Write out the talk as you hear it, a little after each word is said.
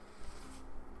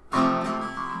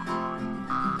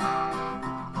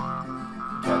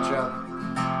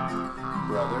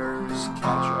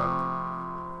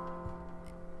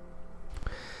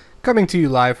Coming to you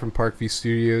live from Parkview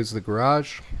Studios, The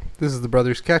Garage. This is The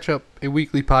Brothers Catch Up, a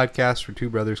weekly podcast where two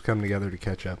brothers come together to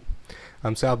catch up.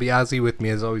 I'm Sal Biazzi. With me,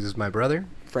 as always, is my brother,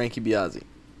 Frankie Biazzi.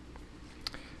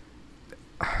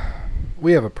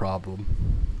 We have a problem.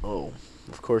 Oh,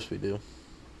 of course we do.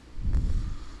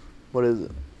 What is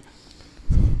it?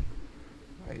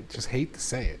 I just hate to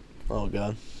say it. Oh,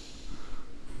 God.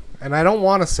 And I don't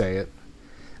want to say it.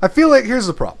 I feel like, here's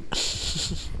the problem.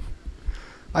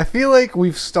 I feel like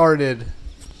we've started,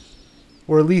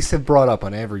 or at least have brought up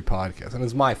on every podcast, and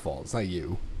it's my fault. It's not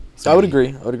you. I would agree.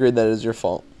 I would agree that it is your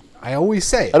fault. I always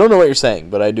say it. I don't know what you're saying,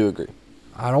 but I do agree.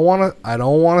 I don't want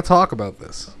to talk about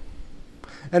this.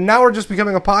 And now we're just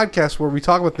becoming a podcast where we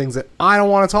talk about things that I don't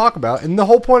want to talk about. And the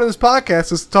whole point of this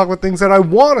podcast is to talk about things that I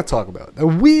want to talk about, that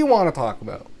we want to talk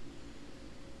about.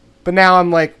 But now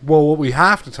I'm like, well, what we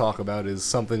have to talk about is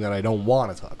something that I don't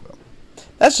want to talk about.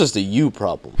 That's just a you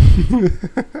problem.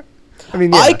 I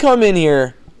mean, yeah. I come in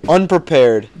here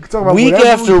unprepared, week whatever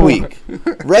after we week,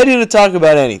 ready to talk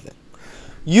about anything.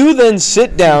 You then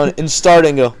sit down and start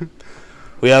and go,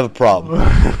 we have a problem.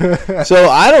 So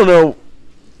I don't know.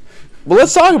 Well,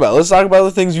 let's talk about it. Let's talk about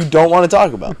the things you don't want to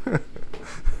talk about.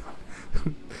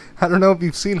 I don't know if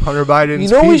you've seen Hunter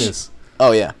Biden's penis.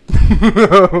 Oh, yeah.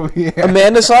 Oh, yeah.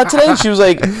 Amanda saw it today. She was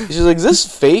like, is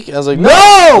this fake? I was like, no. No!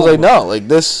 I was like, no. Like,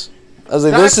 this. I was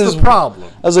like, That's this is the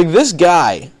problem. I was like, this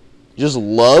guy just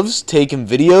loves taking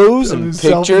videos and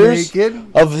pictures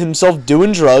of himself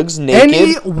doing drugs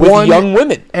naked with young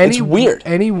women. It's weird.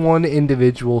 Any one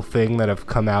individual thing that have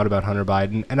come out about Hunter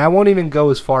Biden, and I won't even go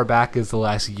as far back as the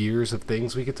last years of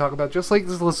things we could talk about, just like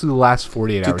let's do the last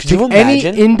 48 hours. Could you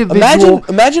imagine?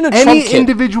 Imagine a Trump kid.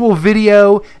 Individual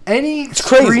video, any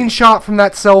screenshot from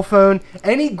that cell phone,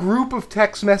 any group of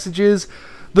text messages.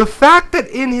 The fact that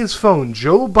in his phone,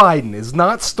 Joe Biden is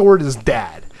not stored as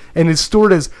dad and is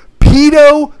stored as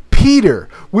Pedo Peter,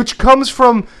 which comes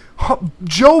from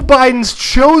Joe Biden's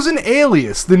chosen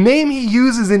alias, the name he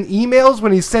uses in emails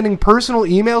when he's sending personal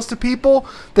emails to people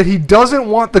that he doesn't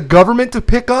want the government to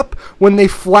pick up when they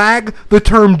flag the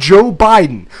term Joe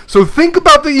Biden. So think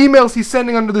about the emails he's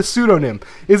sending under the pseudonym.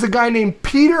 Is a guy named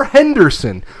Peter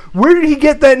Henderson. Where did he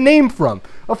get that name from?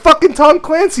 A fucking Tom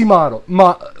Clancy novel.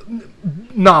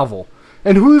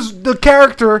 And who's the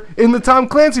character in the Tom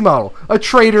Clancy model? A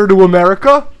traitor to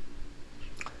America.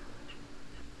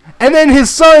 And then his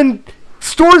son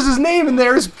stores his name in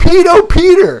there as Pedo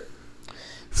Peter.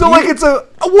 So it's a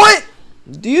what?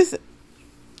 Do you think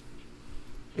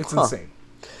it's insane.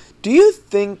 Do you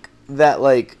think that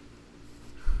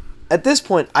at this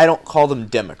point I don't call them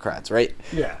Democrats, right?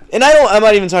 Yeah. And I'm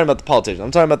not even talking about the politicians.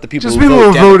 I'm talking about the people just who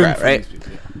vote Democrat, voting right? For these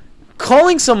people, yeah.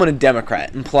 Calling someone a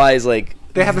Democrat implies they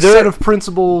have a set of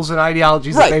principles and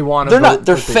ideologies that they want to vote.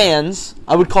 They're fans.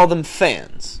 I would call them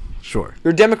fans. Sure.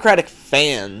 You're Democratic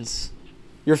fans.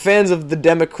 You're fans of the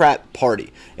Democrat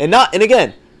Party. And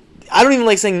again, I don't even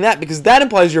like saying that because that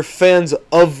implies you're fans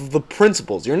of the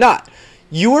principles. You're not.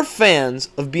 You are fans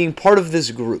of being part of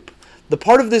this group. The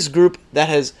part of this group that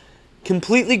has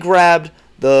completely grabbed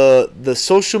the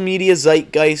social media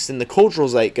zeitgeist and the cultural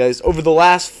zeitgeist over the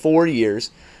last 4 years.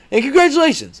 And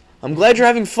congratulations. I'm glad you're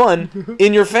having fun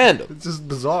in your fandom. It's just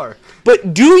bizarre.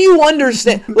 But do you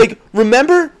understand?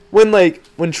 Remember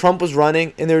when Trump was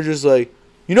running and they were just like,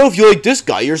 if you like this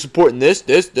guy, you're supporting this, and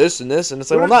this, and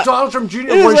it's like, well, not. Donald Trump Jr.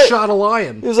 once shot a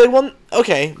lion. It was like, well,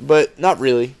 okay, but not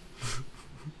really.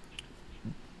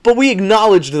 But we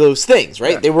acknowledged those things,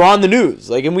 right? Yeah. They were on the news,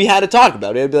 and we had to talk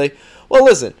about it. I'd be like, well,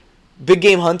 listen, big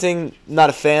game hunting, not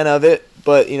a fan of it,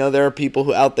 but there are people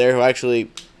who out there who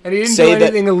actually. And he didn't do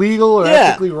anything illegal or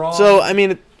ethically wrong. So I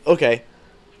mean, okay.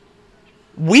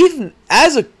 We've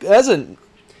as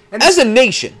a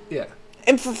nation, yeah,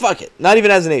 and fuck it, not even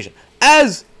as a nation,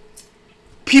 as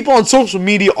people on social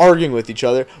media arguing with each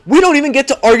other, we don't even get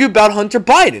to argue about Hunter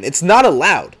Biden. It's not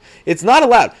allowed. It's not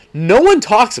allowed. No one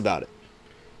talks about it.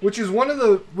 Which is one of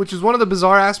the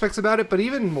bizarre aspects about it. But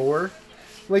even more,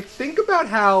 think about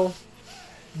how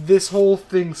this whole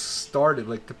thing started.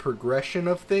 The progression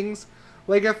of things.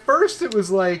 At first it was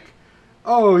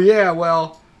oh yeah,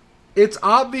 well, it's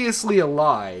obviously a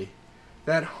lie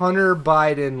that Hunter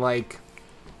Biden,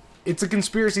 it's a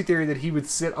conspiracy theory that he would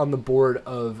sit on the board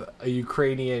of a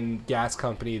Ukrainian gas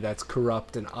company that's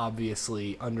corrupt and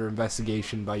obviously under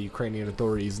investigation by Ukrainian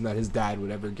authorities, and that his dad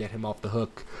would ever get him off the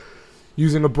hook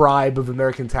using a bribe of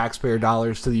American taxpayer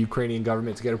dollars to the Ukrainian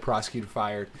government to get a prosecutor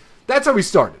fired. That's how we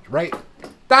started, right?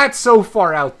 That's so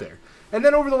far out there. And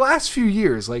then over the last few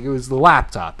years, it was the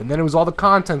laptop, and then it was all the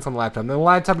contents on the laptop, and then the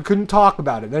laptop, you couldn't talk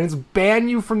about it. Then it's ban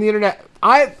you from the internet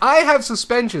I have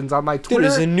suspensions on my Twitter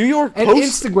there's a New York and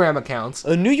Post Instagram accounts.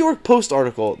 A New York Post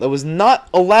article that was not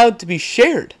allowed to be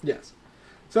shared. Yes.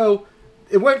 So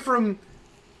it went from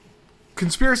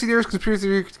conspiracy theorists,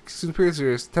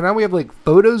 to now we have like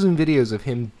photos and videos of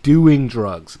him doing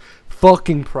drugs,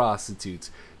 fucking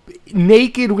prostitutes,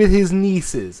 naked with his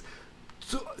nieces,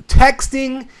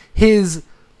 texting his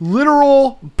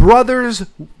literal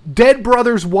dead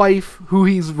brother's wife, who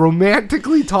he's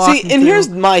romantically talking to. See, and here's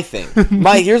my thing.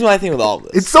 Here's my thing with all of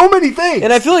this. It's so many things.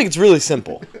 And I feel like it's really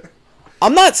simple.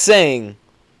 I'm not saying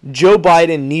Joe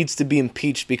Biden needs to be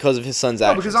impeached because of his son's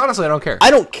actions. Because honestly, I don't care. I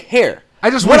don't care.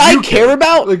 What I care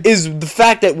about is the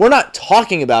fact that we're not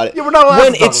talking about it. Yeah, we're not allowed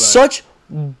when to talk it's about such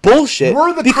bullshit.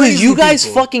 We're the because crazy you guys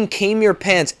people. fucking came your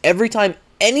pants every time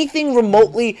anything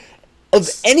remotely of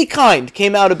any kind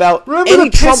came out about Remember any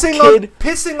the Trump kid.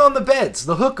 pissing on the beds,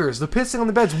 the hookers, the pissing on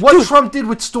the beds. What Trump did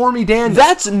with Stormy Daniels.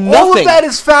 That's nothing. All of that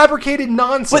is fabricated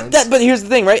nonsense. But here's the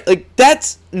thing, right? Like,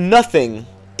 that's nothing.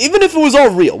 Even if it was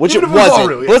all real, which it Even if it was all wasn't.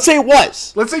 real, yeah. Let's say it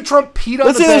was. Let's say Trump peed on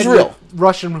Let's the say it bed was real. with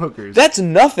Russian hookers. That's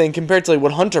nothing compared to like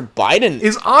what Hunter Biden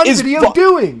is on video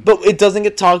doing. But it doesn't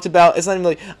get talked about. It's not even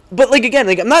like. But like again,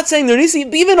 like I'm not saying there needs to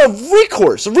be even a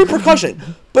recourse, a repercussion.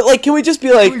 But like, can we just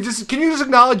be like? Can you just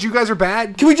acknowledge you guys are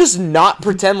bad? Can we just not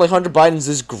pretend like Hunter Biden's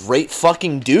this great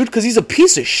fucking dude? Because he's a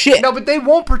piece of shit. No, but they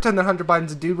won't pretend that Hunter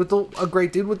Biden's a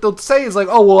great dude. What they'll say is like,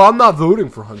 oh well, I'm not voting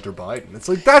for Hunter Biden. It's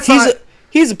like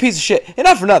He's a piece of shit. And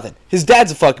not for nothing. His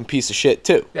dad's a fucking piece of shit,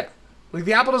 too. Yeah. Like,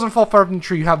 the apple doesn't fall far from the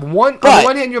tree. You have on the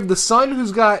one hand, you have the son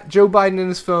who's got Joe Biden in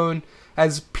his phone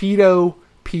as pedo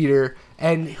Peter,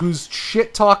 and who's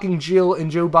shit-talking Jill and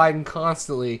Joe Biden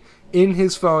constantly in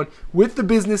his phone with the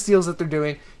business deals that they're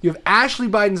doing. You have Ashley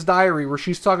Biden's diary where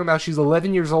she's talking about she's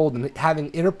 11 years old and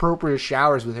having inappropriate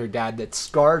showers with her dad that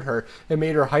scarred her and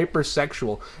made her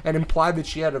hypersexual and implied that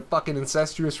she had a fucking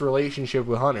incestuous relationship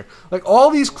with Hunter. Like, all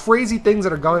these crazy things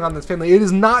that are going on in this family. It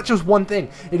is not just one thing.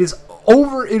 It is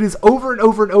over and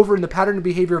over and over in the pattern of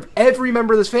behavior of every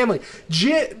member of this family.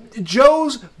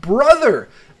 Joe's brother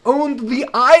owned the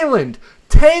island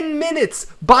 10 minutes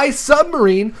by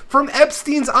submarine from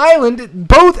Epstein's Island.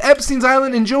 Both Epstein's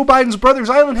Island and Joe Biden's brother's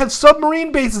island have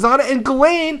submarine bases on it, and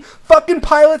Ghislaine fucking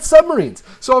pilots submarines.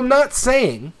 So I'm not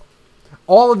saying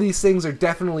all of these things are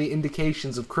definitely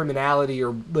indications of criminality,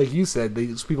 or like you said,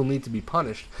 these people need to be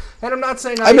punished. And I'm not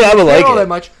saying I would like all that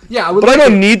much. Yeah, I would, but I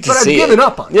don't need to see it. But I've given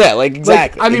up on it. Yeah, like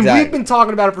exactly. Like, I mean, we've been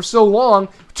talking about it for so long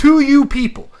to you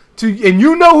people. And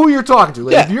you know who you're talking to.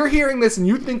 Like, yeah. If you're hearing this and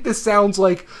you think this sounds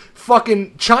like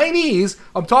fucking Chinese,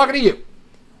 I'm talking to you.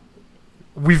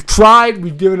 We've tried.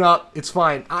 We've given up. It's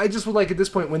fine. I just would like, at this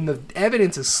point, when the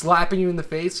evidence is slapping you in the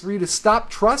face, for you to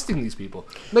stop trusting these people.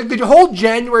 Like, the whole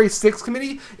January 6th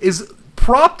committee is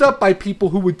propped up by people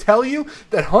who would tell you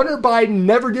that Hunter Biden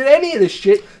never did any of this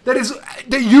shit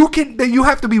that you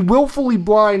have to be willfully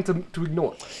blind to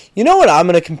ignore. You know what I'm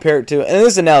going to compare it to? And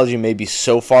this analogy may be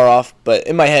so far off, but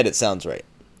in my head it sounds right.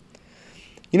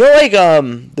 You know, like,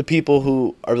 the people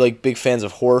who are, like, big fans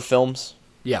of horror films?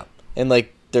 Yeah. And,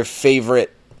 like, their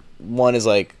favorite one is,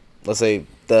 like, let's say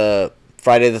the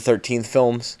Friday the 13th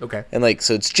films. Okay. And, like,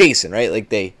 so it's Jason, right? Like,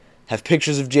 they have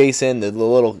pictures of Jason, the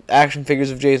little action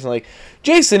figures of Jason. Like,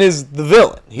 Jason is the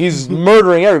villain. He's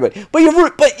murdering everybody. But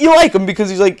you like him because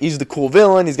he's the cool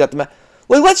villain. He's got the...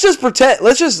 Like, let's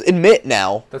just admit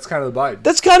now. That's kind of the Biden.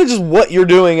 That's kind of just what you're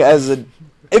doing as a...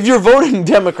 If you're voting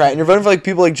Democrat and you're voting for, like,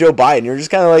 people like Joe Biden, you're just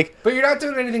kind of like... But you're not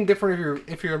doing anything different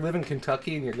if you're living in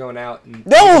Kentucky and you're going out and...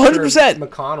 No, 100%.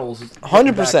 McConnell's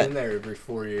 100%. back in there every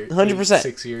 4 years. 100%.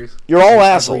 6 years. You're all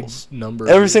assholes.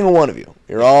 Every single one of you.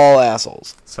 You're all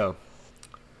assholes. So,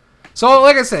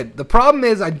 like I said, the problem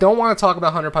is I don't want to talk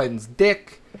about Hunter Biden's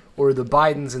dick or the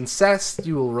Biden's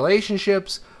incestual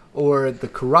relationships or the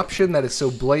corruption that is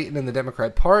so blatant in the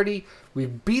Democrat Party.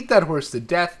 We've beat that horse to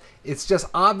death. It's just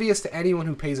obvious to anyone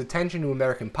who pays attention to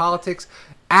American politics.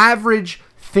 Average,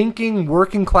 thinking,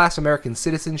 working-class American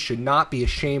citizens should not be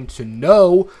ashamed to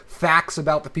know facts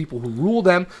about the people who rule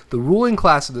them. The ruling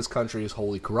class of this country is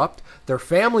wholly corrupt. Their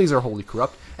families are wholly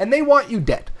corrupt. And they want you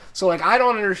dead. So, like, I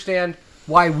don't understand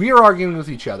why we are arguing with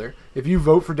each other. If you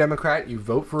vote for Democrat, you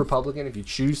vote for Republican. If you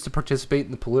choose to participate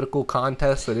in the political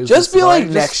contest that is... Just be like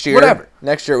next year. Whatever.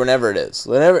 Next year, whenever it is.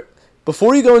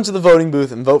 Before you go into the voting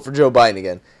booth and vote for Joe Biden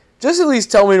again, just at least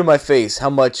tell me to my face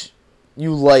how much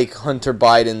you like Hunter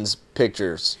Biden's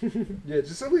pictures. Yeah,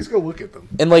 just at least go look at them.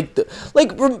 And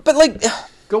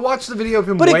go watch the video of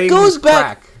him. But it goes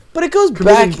back. But it goes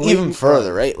back even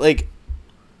further, right? Like,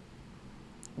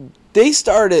 they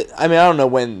started. I mean, I don't know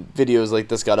when videos like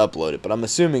this got uploaded, but I'm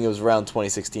assuming it was around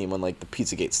 2016 when like the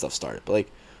Pizzagate stuff started. But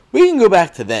like, we can go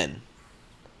back to then.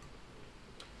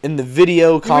 and the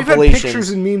video We've had compilations. pictures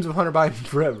and memes of Hunter Biden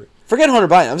forever. Forget Hunter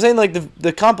Biden. I'm saying like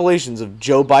the compilations of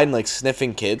Joe Biden like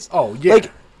sniffing kids. Oh yeah.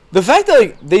 Like the fact that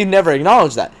like they never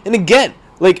acknowledge that. And again,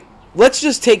 like let's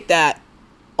just take that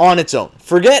on its own.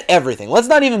 Forget everything. Let's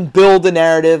not even build a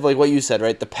narrative like what you said,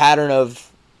 right? The pattern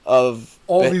of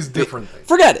all these different things.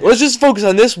 Forget it. Let's just focus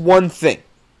on this one thing.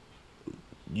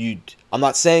 I'm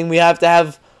not saying we have to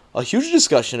have a huge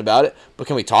discussion about it, but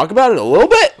can we talk about it a little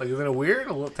bit? Like, is it a weird,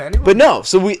 a little tiny one? But no,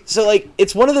 so like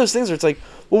it's one of those things where it's like,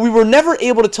 well, we were never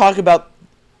able to talk about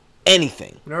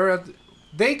anything.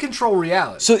 They control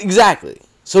reality. So exactly.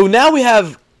 So now we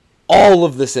have all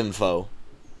of this info,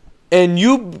 and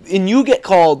you get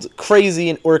called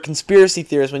crazy or a conspiracy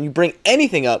theorist when you bring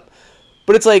anything up.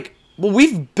 But it's like, well,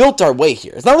 we've built our way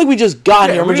here. It's not like we just got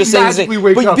here and we're just saying this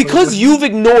thing. But because you've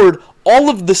ignored all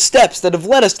of the steps that have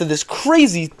led us to this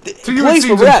crazy place it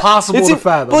seems impossible to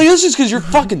fathom. Well, it's just because you're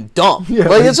fucking dumb. Yeah,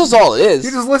 like, it's just all it is.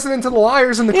 You're just listening to the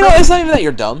liars and the You know, it's not even that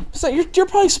you're dumb. It's not, you're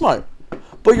probably smart.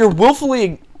 But you're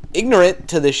willfully ignorant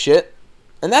to this shit,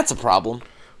 and that's a problem.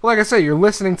 Well, like I say, you're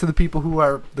listening to the people who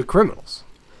are the criminals.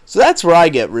 So that's where I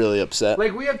get really upset.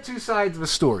 Like, we have two sides of a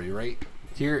story, right?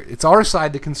 Here, it's our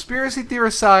side, the conspiracy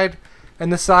theorist side,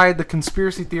 and the side the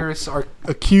conspiracy theorists are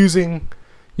accusing,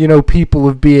 people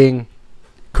of being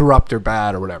corrupt or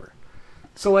bad or whatever.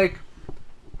 So, like,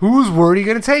 whose word are you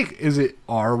going to take? Is it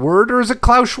our word or is it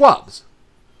Klaus Schwab's?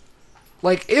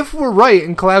 Like, if we're right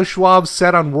and Klaus Schwab's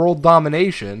set on world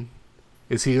domination,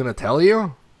 is he going to tell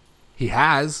you? He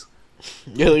has.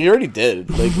 Yeah, you already did.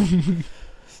 Like,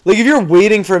 like if you're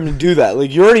waiting for him to do that,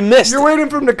 like you already missed. You're waiting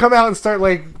for him to come out and start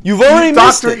like you've already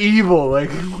missed Dr. Evil. Like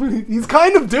he's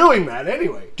kind of doing that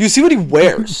anyway. Do you see what he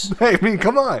wears? I mean,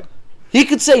 come on. He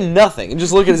could say nothing and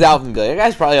just look at his outfit and be like, "That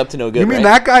guy's probably up to no good." You mean right?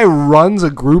 that guy runs a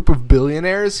group of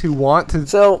billionaires who want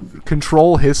to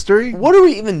control history? What are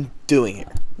we even doing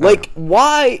here? Like,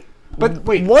 why? But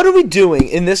wait, what are we doing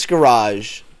in this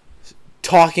garage?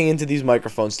 Talking into these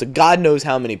microphones to God knows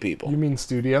how many people. You mean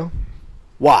studio?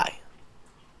 Why?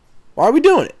 Why are we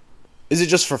doing it? Is it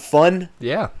just for fun?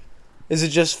 Yeah. Is it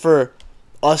just for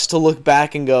us to look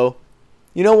back and go,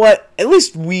 you know what? At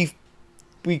least we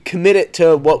committed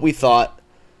to what we thought,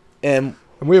 and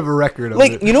we have a record of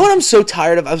like, it. you know what I'm so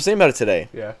tired of? I was thinking about it today.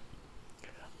 Yeah.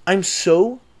 I'm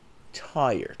so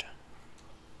tired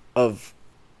of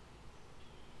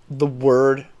the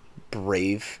word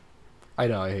brave. I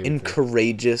know, I hate and it.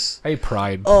 Courageous. I hate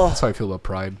pride. Oh. That's how I feel about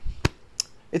pride.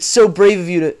 It's so brave of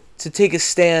you to take a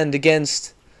stand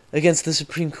against the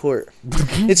Supreme Court.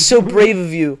 It's so brave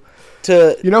of you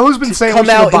to who's been saying come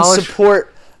out in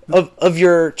support of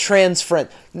your trans friend.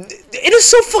 It is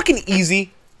so fucking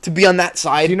easy to be on that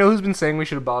side. Do you know who's been saying we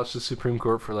should abolish the Supreme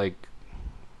Court for like,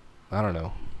 I don't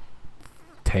know,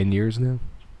 10 years now?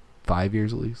 5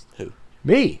 years at least? Who?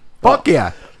 Me. Fuck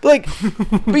yeah. But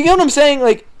you know what I'm saying?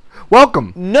 Like,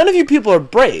 welcome. None of you people are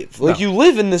brave. Like, No. you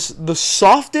live in the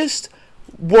softest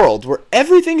world where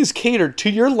everything is catered to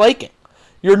your liking.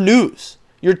 Your news,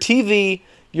 your TV,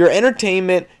 your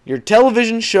entertainment, your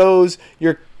television shows,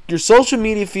 your social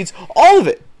media feeds, all of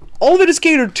it is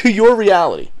catered to your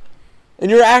reality. And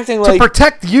you're acting like to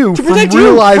protect you from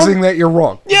realizing that you're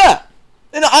wrong. Yeah.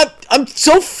 And I'm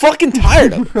so fucking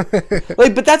tired of it.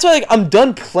 Like, but that's why, like, I'm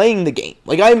done playing the game.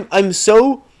 Like, I'm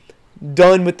so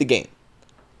done with the game.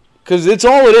 Because it's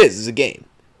all it is a game.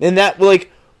 And that,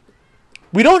 like,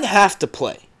 we don't have to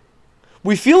play.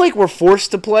 We feel like we're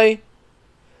forced to play.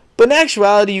 But in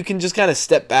actuality, you can just kind of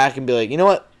step back and be like, you know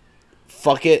what?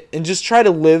 Fuck it. And just try to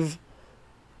live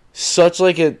such,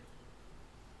 like, a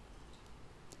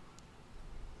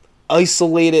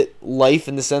isolated life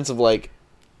in the sense of, like,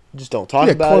 just don't talk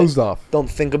about closed it. Off. Don't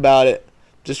think about it.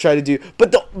 Just try to do.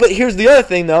 But here's the other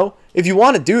thing, though. If you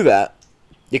want to do that,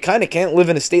 you kind of can't live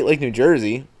in a state like New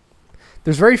Jersey.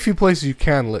 There's very few places you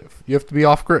can live. You have to be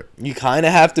off grid. You kind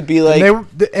of have to be like...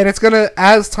 And it's going to,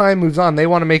 as time moves on, they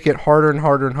want to make it harder and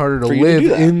harder and harder to live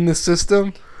in the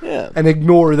system and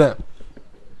ignore them.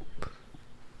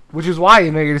 Which is why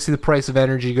you're going to see the price of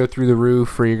energy go through the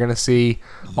roof, or you're going to see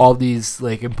all these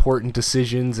like important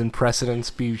decisions and precedents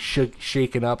be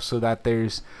shaken up so that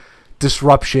there's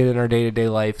disruption in our day-to-day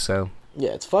life. So yeah,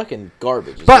 it's fucking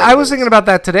garbage. But I was thinking about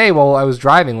that today while I was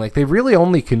driving. Like, they really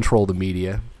only control the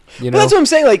media. But that's what I'm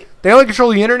saying. Like, they only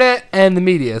control the internet and the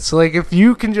media. So, like, if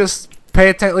you can just pay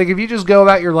attention, like, if you just go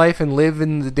about your life and live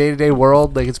in the day-to-day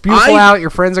world, like, it's beautiful out.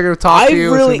 Your friends are going to talk to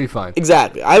you. It's going to be fine.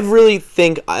 Exactly. I really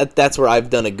think that's where I've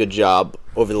done a good job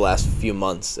over the last few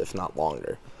months, if not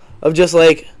longer, of just,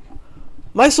 like,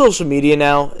 my social media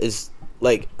now is,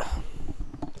 like,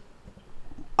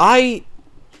 I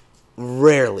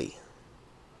rarely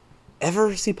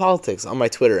ever see politics on my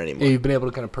Twitter Yeah, anymore. you've been able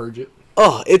to kind of purge it.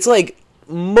 Oh, it's like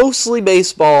mostly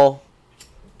baseball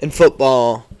and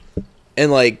football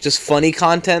and like just funny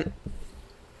content.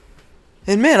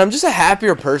 And man, I'm just a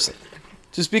happier person.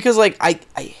 Just because like I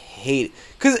hate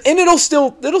it. And it'll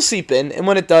seep in, and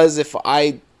when it does, it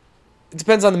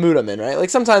depends on the mood I'm in, right? Like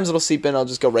sometimes it'll seep in, I'll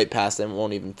just go right past it and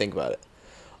won't even think about it.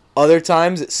 Other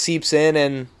times it seeps in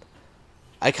and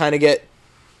I kind of get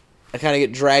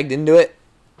dragged into it,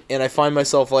 and I find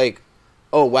myself like,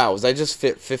 oh wow, was I just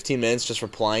 15 minutes just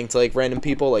replying to like random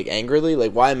people like angrily?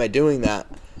 Like why am I doing that?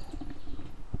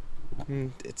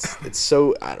 It's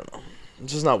so, I don't know.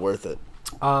 It's just not worth it.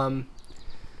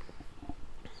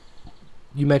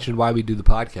 You mentioned why we do the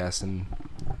podcast, and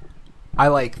I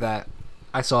like that.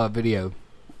 I saw a video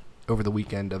over the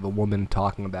weekend of a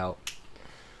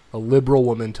liberal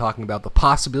woman talking about the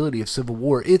possibility of civil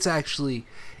war. It's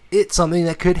something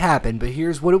that could happen, but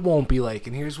here's what it won't be like,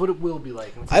 and here's what it will be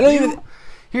like.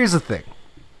 Here's the thing.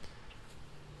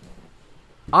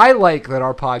 I like that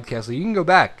our podcast, like, you can go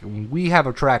back, and we have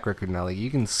a track record now. Like,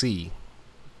 you can see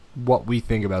what we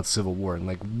think about civil war, and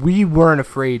like, we weren't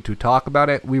afraid to talk about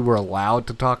it. We were allowed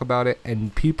to talk about it,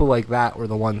 and people like that were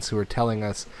the ones who were telling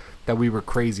us that we were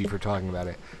crazy for talking about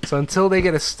it. So until they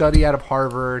get a study out of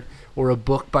Harvard or a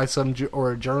book by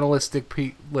or a journalistic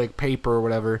paper or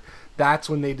whatever, that's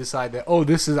when they decide that,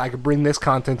 I could bring this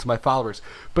content to my followers.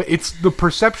 But it's the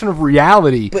perception of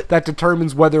reality that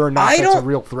determines whether or not that's a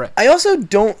real threat. I also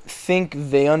don't think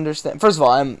they understand. First of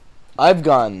all, I'm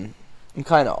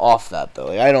kind of off that, though.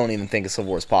 Like, I don't even think a civil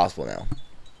war is possible now.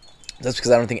 That's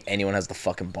because I don't think anyone has the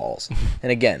fucking balls.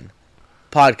 And again,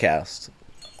 podcast,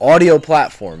 audio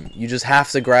platform, you just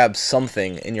have to grab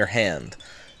something in your hand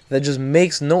that just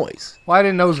makes noise. Well, I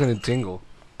didn't know it was going to tingle.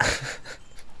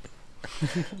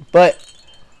 But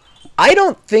I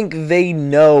don't think they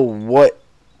know what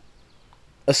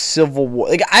a civil war...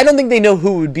 Like, I don't think they know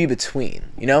who it would be between,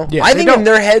 you know? Yeah, I think in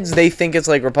their heads, they think it's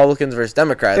like Republicans versus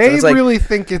Democrats. They it's like, really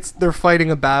think they're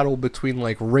fighting a battle between,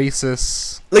 like,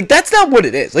 racists. Like, that's not what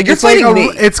it is. Like, you're fighting like me.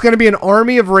 It's going to be an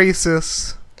army of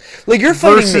racists like, you're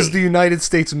fighting versus me. the United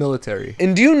States military.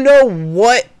 And do you know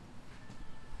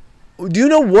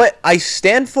what I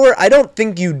stand for? I don't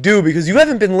think you do, because you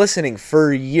haven't been listening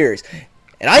for years.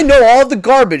 And I know all the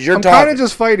garbage you're talking. I'm kind of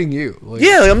just fighting you. Like,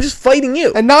 yeah, like, I'm just fighting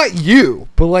you. And not you,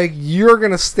 but like, you're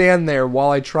going to stand there while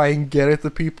I try and get at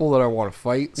the people that I want to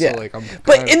fight. So, yeah. like,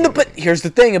 But here's the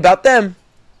thing about them.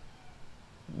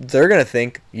 They're going to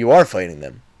think you are fighting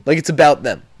them. Like, it's about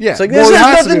them. Yeah, it's like, well, it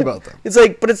has to be about them. It's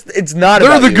like, but it's not They're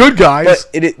about the you. good guys.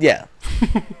 But yeah.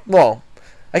 Well,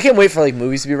 I can't wait for like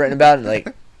movies to be written about it. And,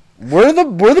 like, we're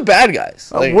the bad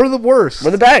guys. Like, we're the worst. We're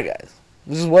the bad guys.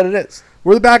 This is what it is.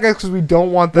 We're the bad guys because we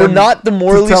don't want them. We're not the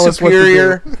morally to tell us what to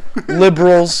superior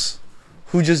liberals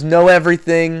who just know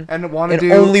everything and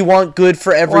only want good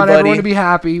for everybody. Want everyone to be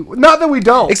happy. Not that we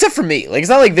don't. Except for me. Like, it's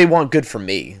not like they want good for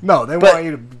me. No, they want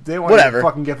you to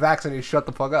fucking get vaccinated. Shut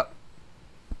the fuck up.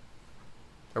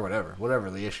 Or whatever. Whatever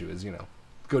the issue is, you know.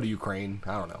 Go to Ukraine.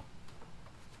 I don't know.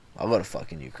 I'll go to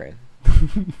fucking Ukraine.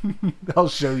 I'll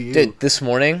show you. Dude, this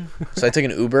morning, so I took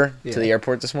an Uber to the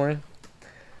airport this morning.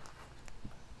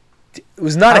 It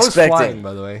was not expecting. How was flying,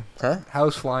 by the way? Huh? How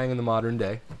was flying in the modern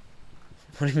day?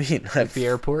 What do you mean? At the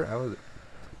airport? How was it?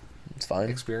 It's fine.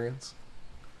 Experience?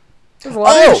 There's a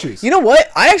lot of issues. You know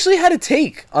what? I actually had a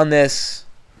take on this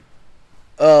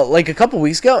like a couple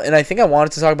weeks ago, and I think I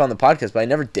wanted to talk about it on the podcast, but I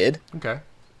never did. Okay.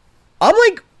 I'm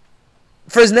like,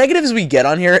 for as negative as we get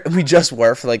on here, and we just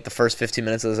were for like the first 15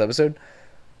 minutes of this episode,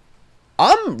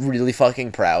 I'm really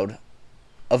fucking proud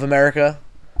of America.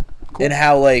 Cool. And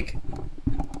how, like,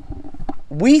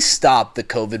 we stopped the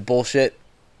COVID bullshit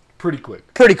pretty quick.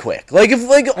 Like,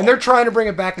 and they're trying to bring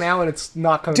it back now, and it's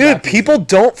not coming back. Dude, people easy.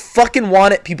 Don't fucking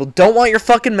want it. People don't want your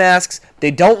fucking masks.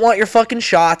 They don't want your fucking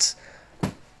shots.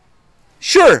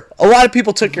 Sure, a lot of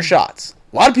people took your shots.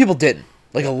 A lot of people didn't.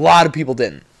 Like, a lot of people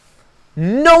didn't.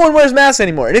 No one wears masks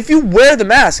anymore. And if you wear the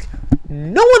mask,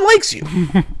 no one likes you.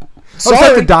 I was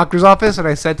at the doctor's office, and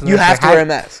I said to them, you have to wear a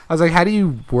mask. I was like, how do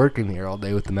you work in here all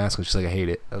day with the mask? And she's like, I hate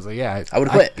it. I was like, yeah, I would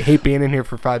quit. I hate being in here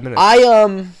for 5 minutes.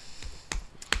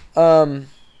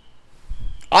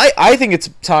 I think it's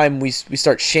time we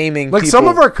start shaming like people. Some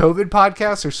of our COVID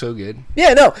podcasts are so good.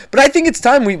 Yeah, no, but I think it's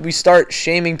time we start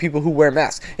shaming people who wear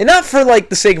masks. And not for like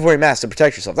the sake of wearing masks to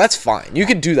protect yourself. That's fine. You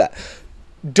can do that.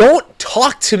 Don't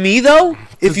talk to me though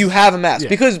if you have a mask,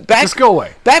 because just go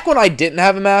away. Back when I didn't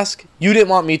have a mask, you didn't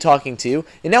want me talking to you,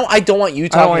 and now I don't want you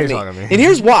talking to me. And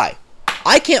here's why: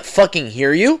 I can't fucking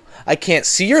hear you. I can't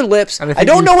see your lips. I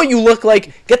don't know what you look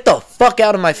like. Get the fuck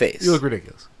out of my face. You look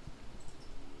ridiculous.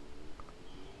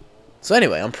 So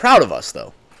anyway, I'm proud of us,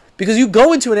 though. Because you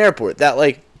go into an airport that,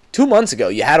 like, 2 months ago,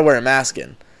 you had to wear a mask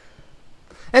in.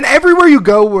 And everywhere you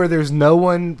go where there's no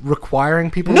one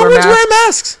requiring people No to wear one's masks. wearing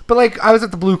masks. But, like, I was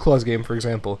at the Blue Claws game, for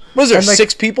example. Was there and, like,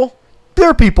 6 people? There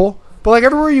are people. But, like,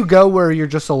 everywhere you go where you're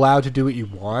just allowed to do what you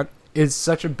want is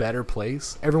such a better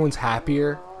place. Everyone's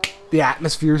happier. The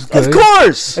atmosphere's good. Of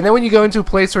course! And then when you go into a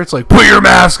place where it's like, put your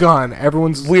mask on,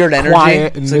 everyone's Weird energy.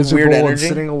 quiet and It's like miserable weird and energy.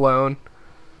 sitting alone.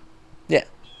 Yeah.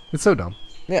 It's so dumb.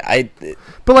 Yeah,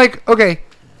 But, like, okay,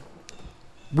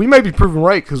 we might be proven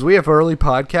right because we have early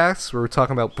podcasts where we're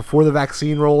talking about before the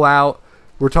vaccine rollout.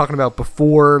 We're talking about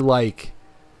before, like...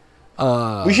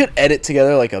 we should edit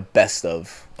together, like, a best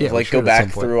of. Yeah, we Like, should go at back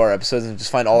some point. through our episodes and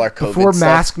just find all our COVID before stuff.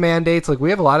 mask mandates. Like, we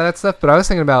have a lot of that stuff, but I was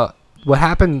thinking about what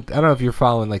happened. I don't know if you're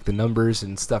following, like, the numbers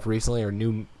and stuff recently or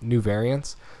new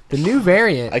variants. The new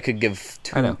variant... I could give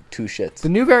I know. two shits. The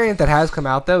new variant that has come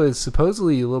out, though, is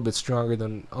supposedly a little bit stronger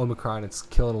than Omicron. It's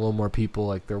killing a little more people.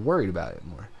 Like, they're worried about it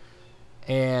more.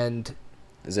 And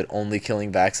Is it only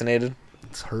killing vaccinated?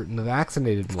 it's hurting the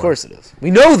vaccinated more. Of course it is. We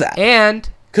know that. And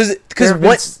Because there have been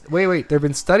what? wait, there have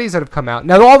been studies that have come out.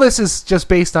 Now, all this is just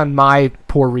based on my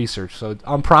poor research, so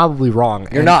I'm probably wrong.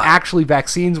 You're And not. Actually,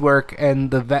 vaccines work,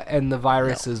 and the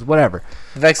virus is whatever.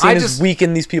 The vaccine I has just-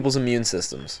 weakened these people's immune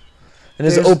systems. And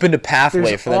has There's- opened a pathway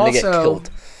there's for them to get also killed.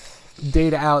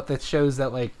 Data out that shows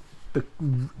that, like,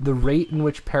 the rate in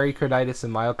which pericarditis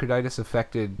and myocarditis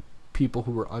affected people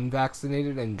who were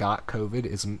unvaccinated and got COVID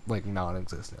is, like,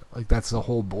 non-existent. Like, that's the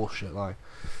whole bullshit line.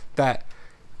 That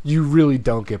you really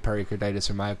don't get pericarditis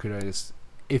or myocarditis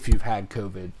if you've had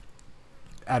COVID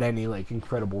at any, like,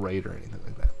 incredible rate or anything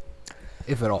like that,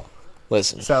 if at all.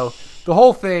 Listen, So the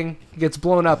whole thing gets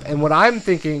blown up, and what I'm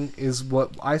thinking is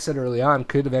what I said early on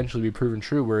could eventually be proven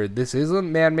true, where this is a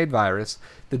man-made virus.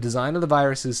 The design of the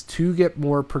virus is to get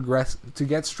to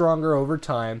get stronger over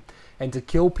time, and to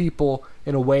kill people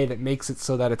in a way that makes it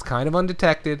so that it's kind of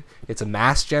undetected. It's a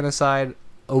mass genocide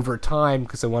over time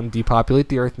because they want to depopulate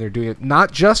the earth, and they're doing it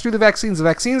not just through the vaccines. The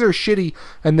vaccines are shitty,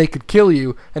 and they could kill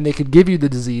you, and they could give you the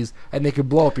disease, and they could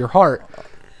blow up your heart,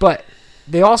 but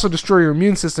they also destroy your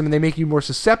immune system, and they make you more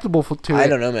susceptible to it. I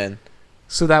don't know, man.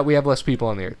 So that we have less people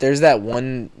on the earth. There's that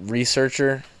one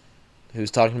researcher who's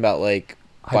talking about, like,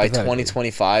 by Hypothetically.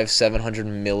 2025, 700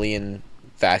 million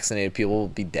vaccinated people will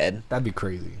be dead. That'd be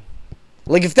crazy.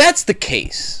 Like, if that's the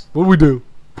case, What do we do?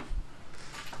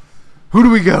 Who do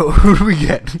we go? Who do we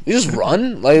get? you just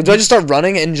run? Like, do I just start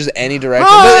running in just any direction?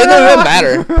 It doesn't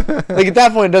matter. Like, at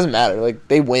that point, it doesn't matter. Like,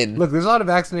 they win. Look, there's a lot of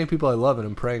vaccinated people I love, and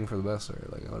I'm praying for the best. Or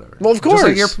like whatever. Well, of Just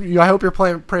like course. I hope you're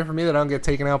praying for me that I don't get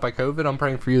taken out by COVID. I'm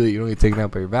praying for you that you don't get taken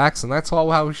out by your vax, and that's all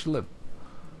how we should live.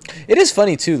 It is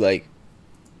funny, too, like,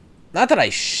 not that I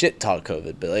shit talk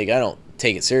COVID, but, like, I don't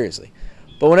take it seriously.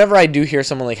 But whenever I do hear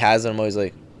someone, like, has it, I'm always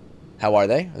like, how are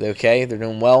they? Are they okay? They're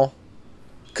doing well?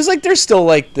 Because, like, there's still,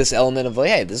 like, this element of, like,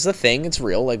 hey, this is a thing. It's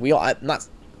real. Like,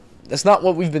 that's not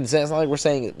what we've been saying. It's not like we're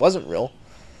saying it wasn't real.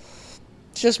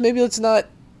 It's just maybe let's not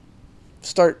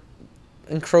start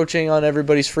encroaching on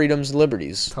everybody's freedoms and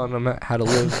liberties. Telling them how to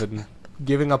live and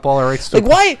giving up all our rights. Like,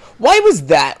 why was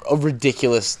that a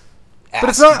ridiculous ask, But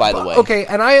it's not. by the way? Okay,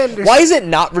 and I understand. Why is it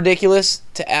not ridiculous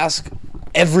to ask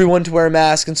everyone to wear a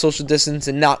mask and social distance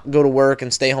and not go to work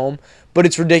and stay home? But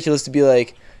it's ridiculous to be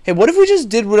like, hey, what if we just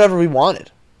did whatever we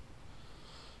wanted?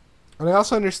 And I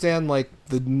also understand, like,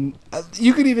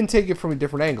 you could even take it from a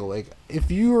different angle. Like,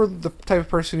 if you are the type of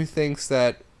person who thinks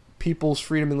that people's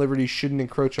freedom and liberty shouldn't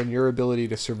encroach on your ability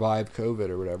to survive COVID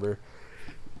or whatever,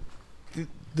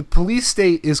 the police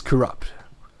state is corrupt.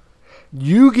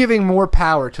 You giving more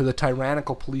power to the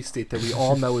tyrannical police state that we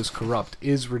all know is corrupt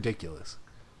is ridiculous.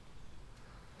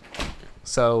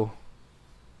 So,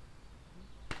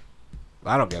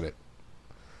 I don't get it.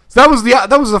 So that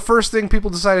was the first thing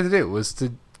people decided to do, was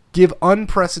to give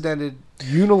unprecedented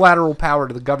unilateral power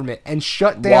to the government and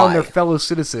shut down Why? their fellow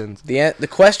citizens. The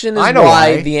question is I know why.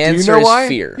 why. The Do you answer know is why?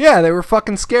 fear. Yeah, they were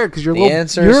fucking scared because you're The little.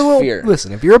 answer you're is a little, fear.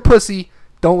 Listen, if you're a pussy,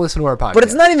 don't listen to our podcast. But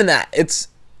it's not even that. It's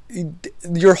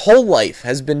your whole life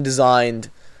has been designed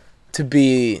to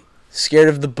be scared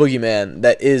of the boogeyman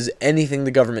that is anything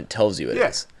the government tells you it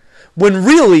is. Yeah. When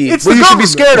really, It's what the you should be government.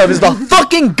 scared of is the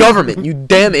fucking government, you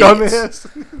damn idiots.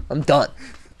 Dumbass. I'm done.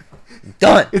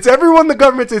 Done. It's everyone. The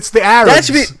government. It's the Arabs. That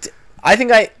should be. I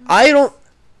think I don't.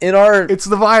 It's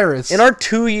the virus. In our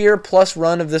 2-year plus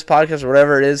run of this podcast or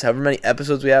whatever it is, however many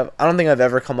episodes we have, I don't think I've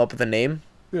ever come up with a name.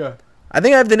 Yeah. I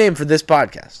think I have the name for this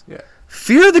podcast. Yeah.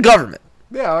 Fear the government.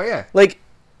 Yeah. Oh yeah. Like,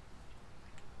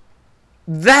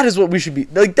 that is what we should be.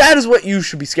 Like, that is what you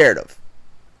should be scared of.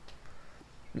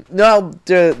 No,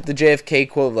 the JFK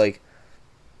quote, like,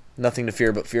 nothing to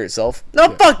fear but fear itself.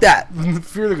 No, fuck that.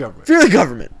 Fear the government. Fear the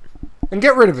government. And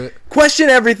get rid of it. Question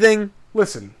everything.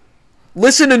 Listen.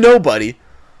 Listen to nobody.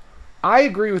 I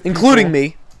agree with including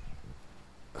me,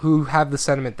 who have the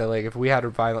sentiment that like if we had a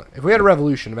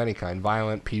revolution of any kind,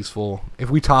 violent, peaceful, if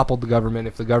we toppled the government,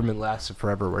 if the government lasted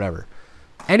forever, whatever,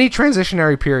 any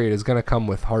transitionary period is going to come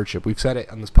with hardship. We've said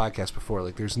it on this podcast before.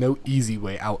 Like, there's no easy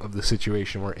way out of the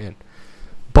situation we're in.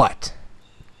 But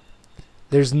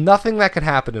there's nothing that could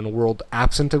happen in a world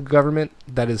absent of government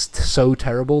that is so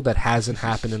terrible that hasn't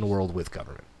happened in a world with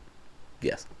government.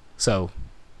 Yes. So,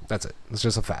 that's it. It's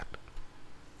just a fact.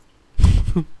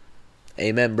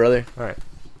 Amen, brother. All right.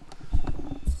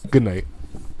 Good night.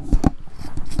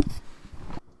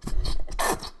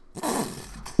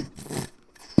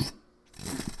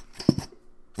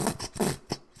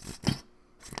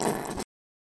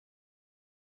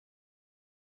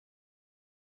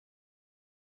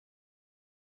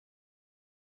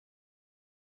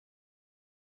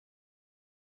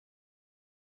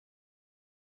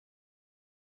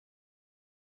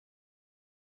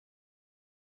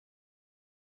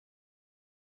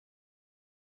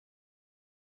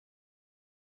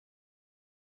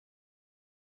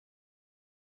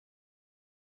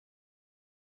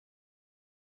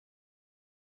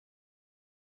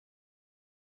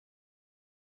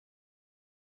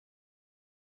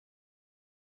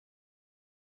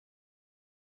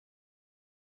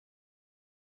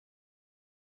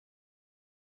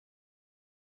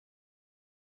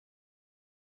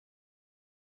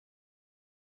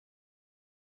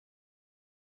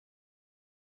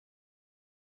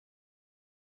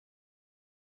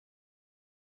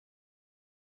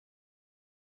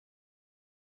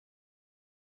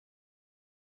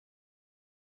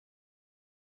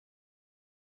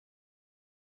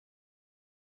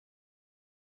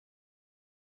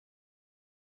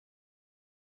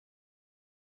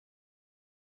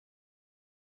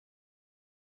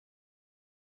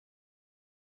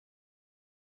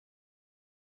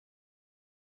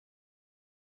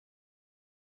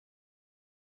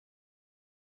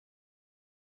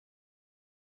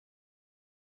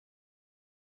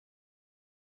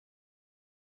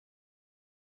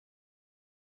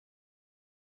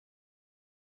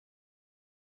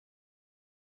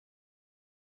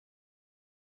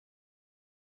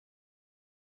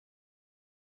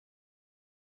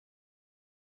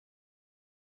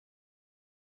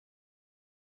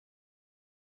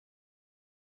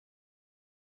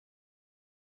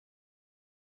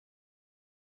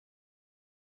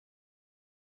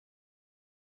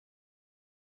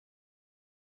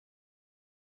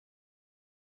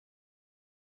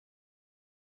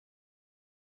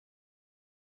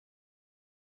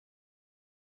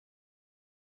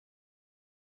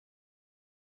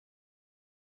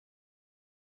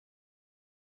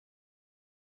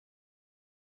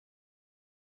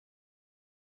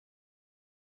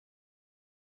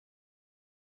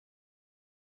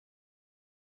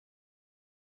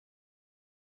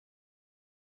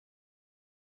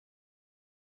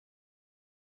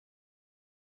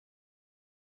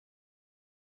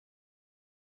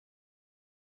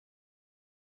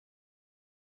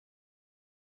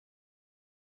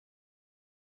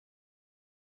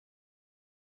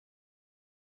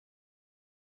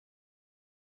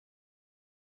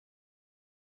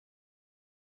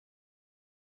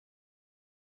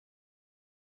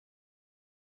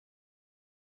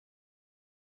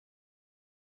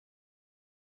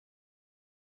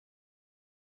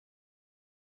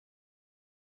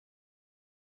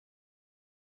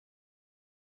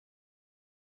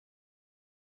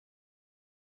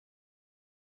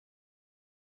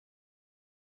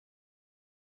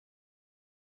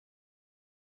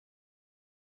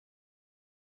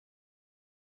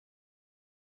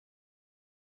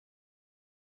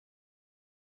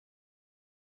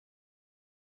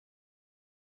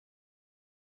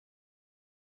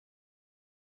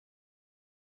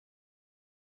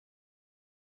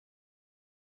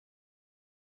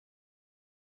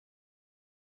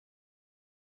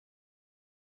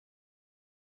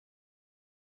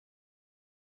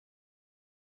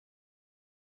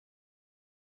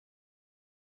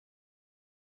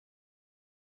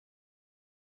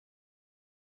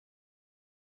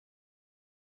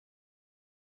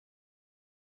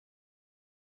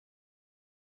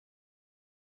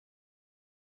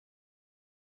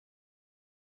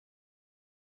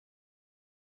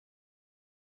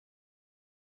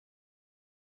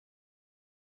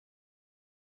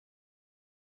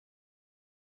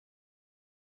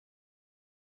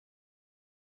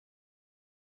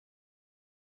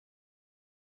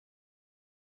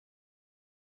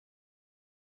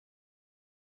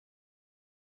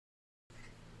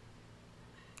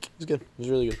 was good. It was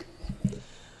really good.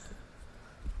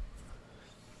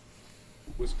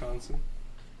 Wisconsin.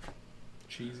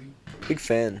 Cheesy. Big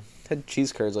fan. Had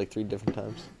cheese curds like 3 different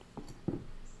times.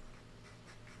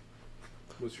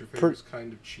 What's your favorite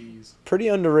kind of cheese? Pretty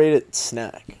underrated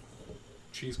snack.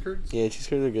 Cheese curds? Yeah, cheese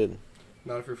curds are good.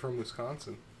 Not if you're from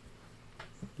Wisconsin.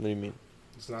 What do you mean?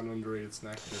 It's not an underrated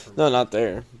snack. If you're from No, not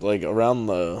there. Like around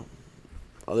the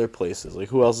other places. Like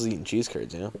who else is eating cheese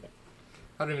curds? You know?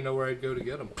 I don't even know where I'd go to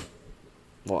get them.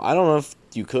 Well, I don't know if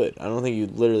you could. I don't think you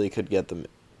literally could get them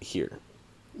here.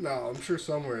 No, I'm sure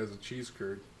somewhere has a cheese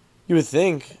curd. You would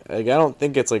think. Like I don't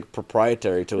think it's like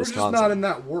proprietary to We're Wisconsin. just not in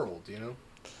that world, you know.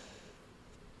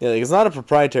 Yeah, like it's not a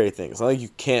proprietary thing. It's not like you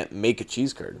can't make a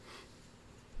cheese curd.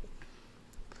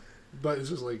 But it's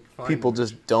just like People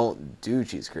just don't do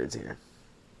cheese curds here,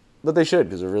 but they should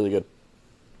because they're really good.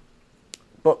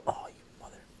 But oh, you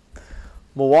mother!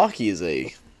 Milwaukee is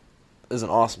an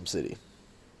awesome city.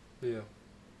 Yeah.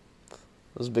 I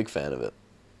was a big fan of it.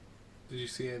 Did you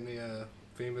see any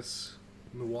famous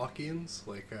Milwaukeeans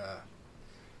like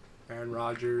Aaron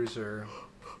Rodgers or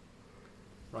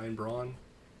Ryan Braun?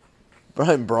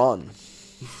 Brian Braun.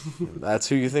 That's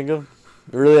who you think of?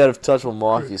 You're really out of touch with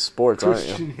Milwaukee sports, aren't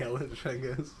you? Christian Yelich, I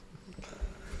guess.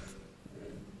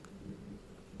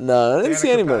 No, I didn't see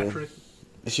Danica anybody. Patrick.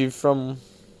 Is she from...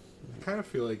 I kind of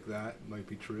feel like that might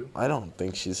be true. I don't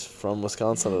think she's from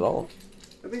Wisconsin at all.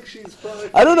 I think she's probably...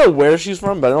 I don't know where she's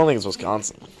from, but I don't think it's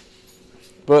Wisconsin.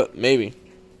 But maybe.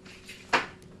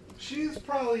 She's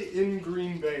probably in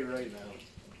Green Bay right now.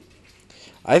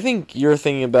 I think you're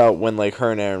thinking about when like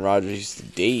her and Aaron Rodgers used to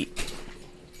date.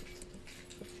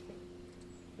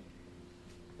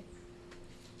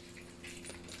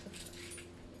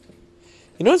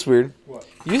 You know what's weird? What?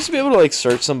 You used to be able to like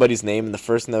search somebody's name and the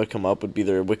first thing that would come up would be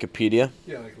their Wikipedia.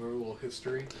 Yeah, like a little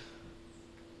history.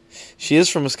 She is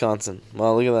from Wisconsin.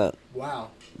 Wow, look at that. Wow.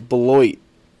 Beloit.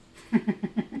 I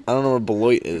don't know where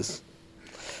Beloit is.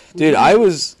 Dude, I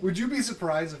was... Would you be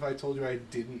surprised if I told you I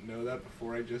didn't know that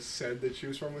before I just said that she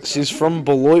was from Wisconsin? She's from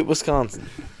Beloit, Wisconsin.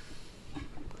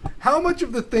 How much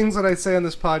of the things that I say on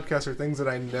this podcast are things that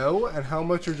I know, and how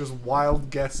much are just wild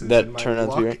guesses? That and my turn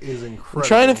out to be luck right. is incredible. I'm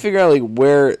trying to figure out like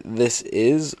where this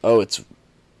is. Oh, it's...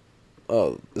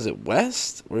 Oh, is it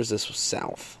west? Or is this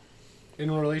south?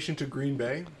 In relation to Green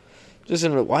Bay? Just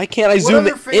in... Why can't I What zoom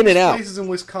other in famous and out? places in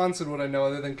Wisconsin would I know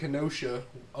other than Kenosha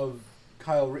of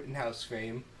Kyle Rittenhouse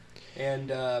fame and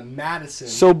Madison?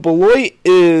 So Beloit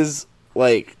is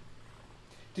like...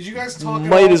 Did you guys talk?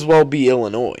 Might as well be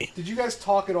Illinois. Did you guys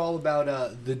talk at all about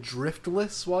the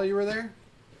driftless while you were there?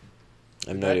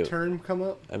 I have Did no that idea. term come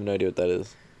up? I have no idea what that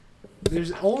is.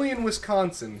 There's only in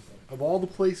Wisconsin, of all the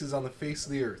places on the face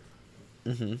of the earth,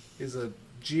 Mm-hmm. is a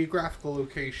geographical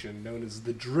location known as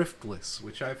the Driftless,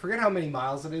 which I forget how many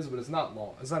miles it is, but it's not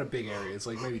long. It's not a big area. It's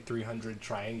like maybe 300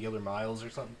 triangular miles or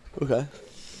something. Okay.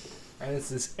 And it's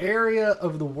this area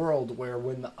of the world where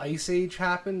when the Ice Age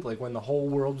happened, like when the whole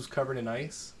world was covered in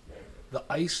ice, the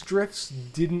ice drifts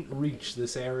didn't reach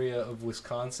this area of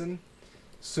Wisconsin.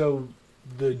 So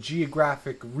the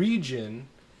geographic region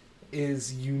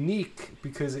is unique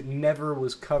because it never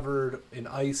was covered in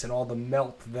ice, and all the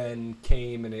melt then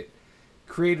came and it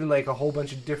created like a whole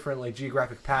bunch of different like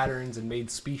geographic patterns and made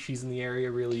species in the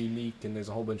area really unique, and there's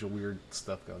a whole bunch of weird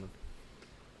stuff going on.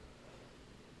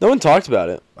 No one talked about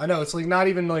it. I know, it's like not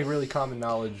even like really common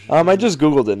knowledge. I just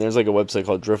googled it and there's like a website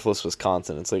called Driftless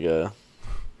Wisconsin. It's like a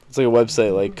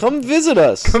website like come visit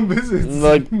us. Come visit.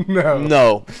 Like no.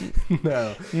 no.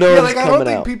 No. No Yeah, one's like I don't coming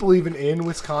think out. people even in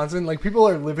Wisconsin, like people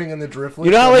are living in the Driftless.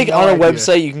 You know how I like have on no a idea.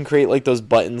 website you can create like those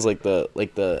buttons like the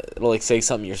it'll like say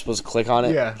something you're supposed to click on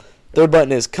it? Yeah. Third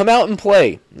button is come out and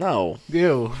play. No.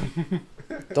 Ew.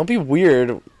 Don't be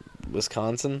weird,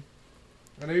 Wisconsin.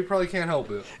 I know you probably can't help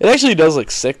it. It actually does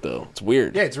look sick though. It's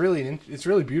weird. Yeah, it's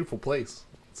really beautiful place.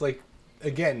 It's like,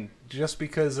 again, just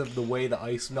because of the way the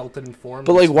ice melted and formed.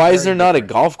 But like it's why is very there not a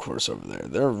different. golf course over there?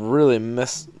 They're really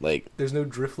There's no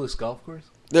Driftless golf course?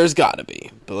 there's got to be.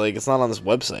 But like it's not on this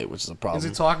website, which is a problem. Is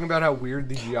it talking about how weird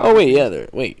the geography Oh, wait,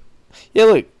 yeah, Yeah,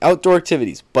 look, outdoor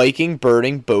activities. Biking,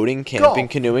 birding, boating, camping, Golf.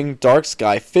 canoeing, dark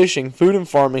sky, fishing, food and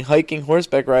farming, hiking,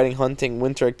 horseback riding, hunting,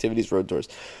 winter activities, road tours.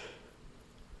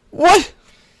 What?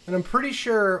 And I'm pretty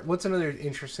sure, what's another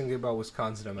interesting thing about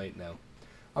Wisconsin I might know?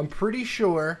 I'm pretty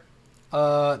sure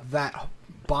that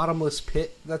bottomless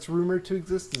pit that's rumored to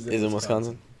exist is Is in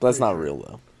Wisconsin? But that's Pretty not sure.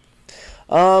 real,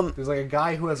 though. There's like a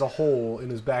guy who has a hole in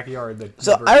his backyard that...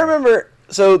 So I remember,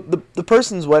 the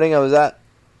person's wedding I was at,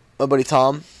 my buddy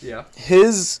Tom, Yeah.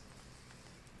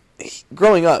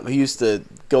 growing up, he used to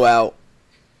go out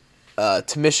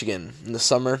to Michigan in the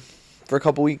summer for a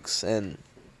couple weeks, and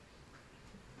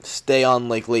stay on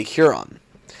like Lake Huron.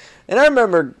 And I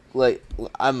remember, like,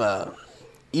 I'm a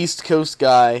East Coast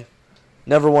guy.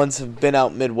 Never once have been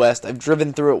out Midwest. I've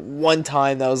driven through it one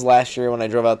time. That was last year when I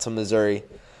drove out to Missouri.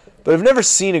 But I've never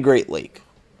seen a Great Lake.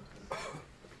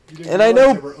 And I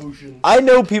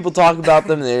know people talk about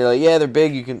them and they're like, yeah, they're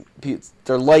big.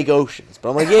 They're like oceans. But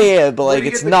I'm like, yeah, but like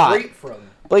it's not.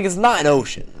 But like it's not an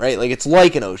ocean, right? Like it's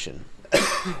like an ocean.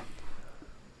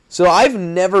 So I've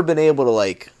never been able to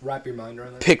like wrap your mind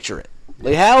around that. Picture it.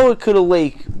 Like how could a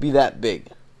lake be that big?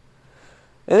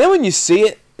 And then when you see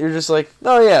it, you're just like,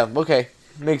 oh yeah, okay,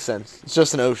 makes sense. It's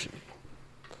just an ocean.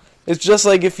 It's just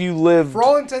like if you live. For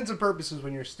all intents and purposes,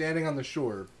 when you're standing on the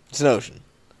shore, it's an ocean.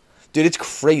 Dude, it's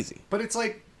crazy. But it's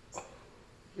like,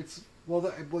 well,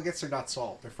 I guess they're not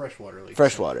salt. They're freshwater lakes.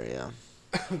 Freshwater, yeah.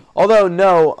 Although,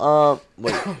 no,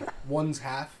 wait. One's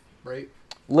half, right?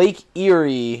 Lake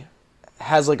Erie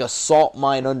has like a salt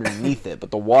mine underneath it,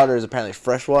 but the water is apparently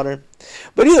freshwater.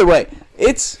 But either way,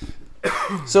 it's...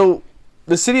 So,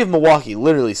 the city of Milwaukee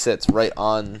literally sits right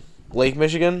on Lake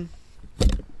Michigan.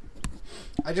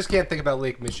 I just can't think about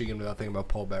Lake Michigan without thinking about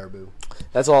Paul Baraboo.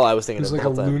 That's all I was thinking. He's like a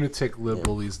lunatic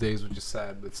liberal these days, which is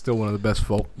sad, but still one of the best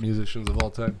folk musicians of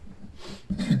all time.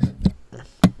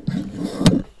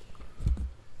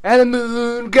 And the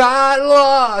moon got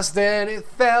lost and it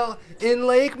fell in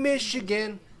Lake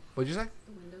Michigan. What'd you say?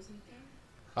 The window's leaking.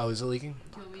 Oh, is it leaking?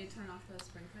 Do you want me to turn off the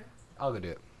sprinkler? I'll go do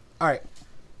it. All right.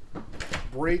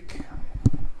 Break.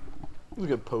 It was a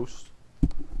good post.